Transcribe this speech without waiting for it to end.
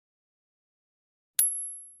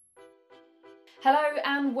Hello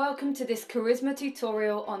and welcome to this Charisma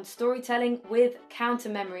tutorial on storytelling with counter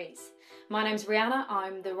memories. My name's Rihanna,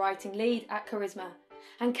 I'm the writing lead at Charisma.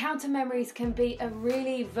 And counter memories can be a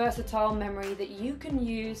really versatile memory that you can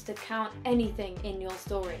use to count anything in your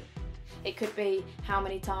story. It could be how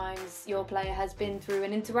many times your player has been through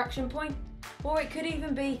an interaction point, or it could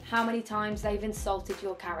even be how many times they've insulted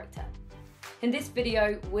your character. In this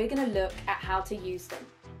video, we're going to look at how to use them.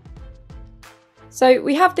 So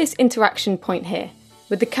we have this interaction point here,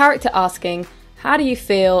 with the character asking, how do you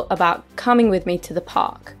feel about coming with me to the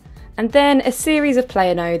park? And then a series of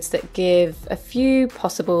player nodes that give a few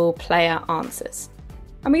possible player answers.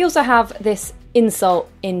 And we also have this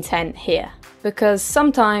insult intent here, because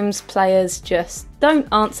sometimes players just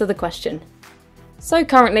don't answer the question. So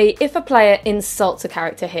currently, if a player insults a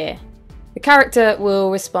character here, the character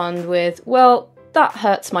will respond with, well, that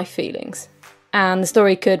hurts my feelings. And the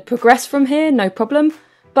story could progress from here, no problem.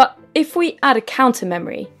 But if we add a counter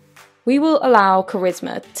memory, we will allow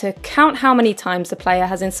Charisma to count how many times the player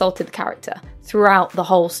has insulted the character throughout the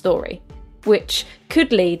whole story, which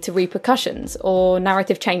could lead to repercussions or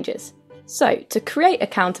narrative changes. So to create a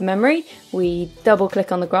counter memory, we double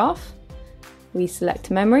click on the graph, we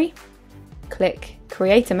select a memory, click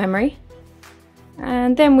create a memory,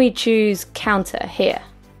 and then we choose counter here.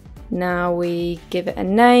 Now we give it a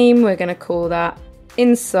name, we're going to call that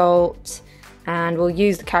insult, and we'll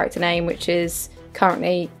use the character name, which is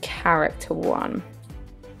currently character 1,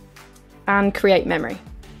 and create memory.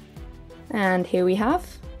 And here we have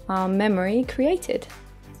our memory created.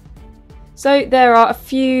 So there are a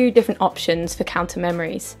few different options for counter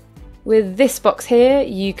memories. With this box here,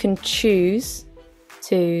 you can choose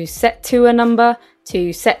to set to a number,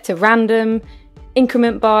 to set to random,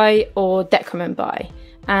 increment by, or decrement by.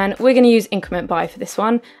 And we're going to use increment by for this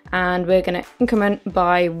one, and we're going to increment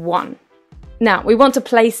by 1. Now, we want to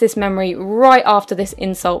place this memory right after this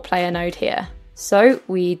insult player node here. So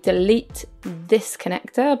we delete this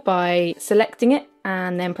connector by selecting it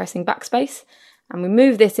and then pressing backspace. And we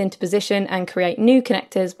move this into position and create new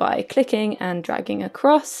connectors by clicking and dragging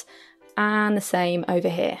across, and the same over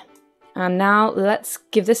here. And now let's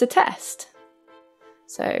give this a test.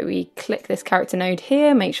 So we click this character node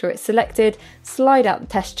here, make sure it's selected, slide out the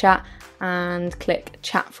test chat and click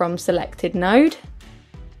chat from selected node.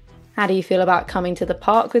 How do you feel about coming to the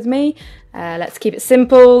park with me? Let's keep it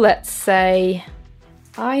simple. Let's say,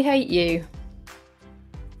 I hate you.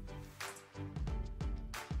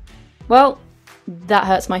 Well, that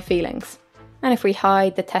hurts my feelings. And if we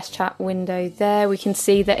hide the test chat window there, we can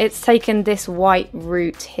see that it's taken this white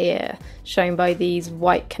route here, shown by these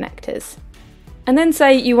white connectors. And then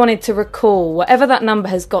say you wanted to recall whatever that number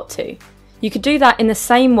has got to. You could do that in the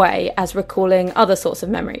same way as recalling other sorts of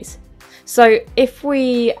memories. So if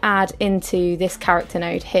we add into this character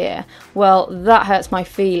node here, well, that hurts my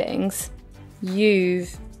feelings.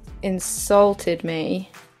 You've insulted me.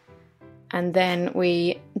 And then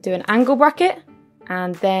we do an angle bracket,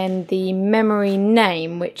 and then the memory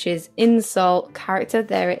name, which is insult character,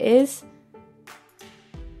 there it is,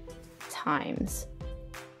 times.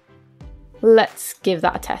 Let's give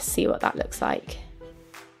that a test, see what that looks like.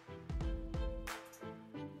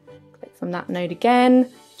 Click from that node again,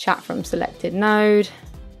 chat from selected node.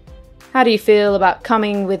 How do you feel about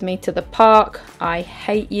coming with me to the park? I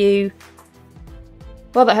hate you.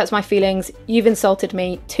 Well, that hurts my feelings. You've insulted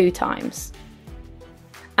me 2 times.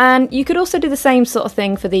 And you could also do the same sort of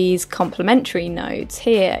thing for these complementary nodes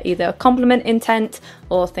here, either a compliment intent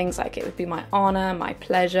or things like it would be my honor, my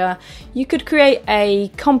pleasure. You could create a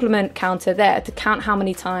compliment counter there to count how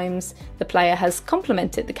many times the player has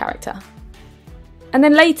complimented the character. And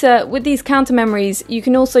then later, with these counter memories, you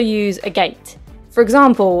can also use a gate. For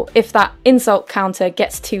example, if that insult counter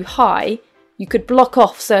gets too high, you could block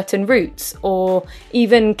off certain routes or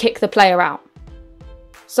even kick the player out.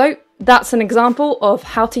 So that's an example of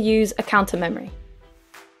how to use a counter memory.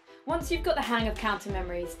 Once you've got the hang of counter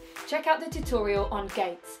memories, check out the tutorial on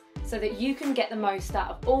gates so that you can get the most out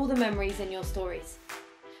of all the memories in your stories.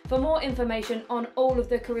 For more information on all of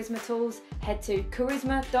the Charisma tools, head to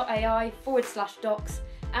Charisma.ai/docs,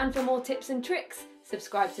 and for more tips and tricks,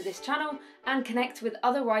 subscribe to this channel and connect with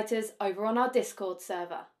other writers over on our Discord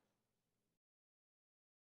server.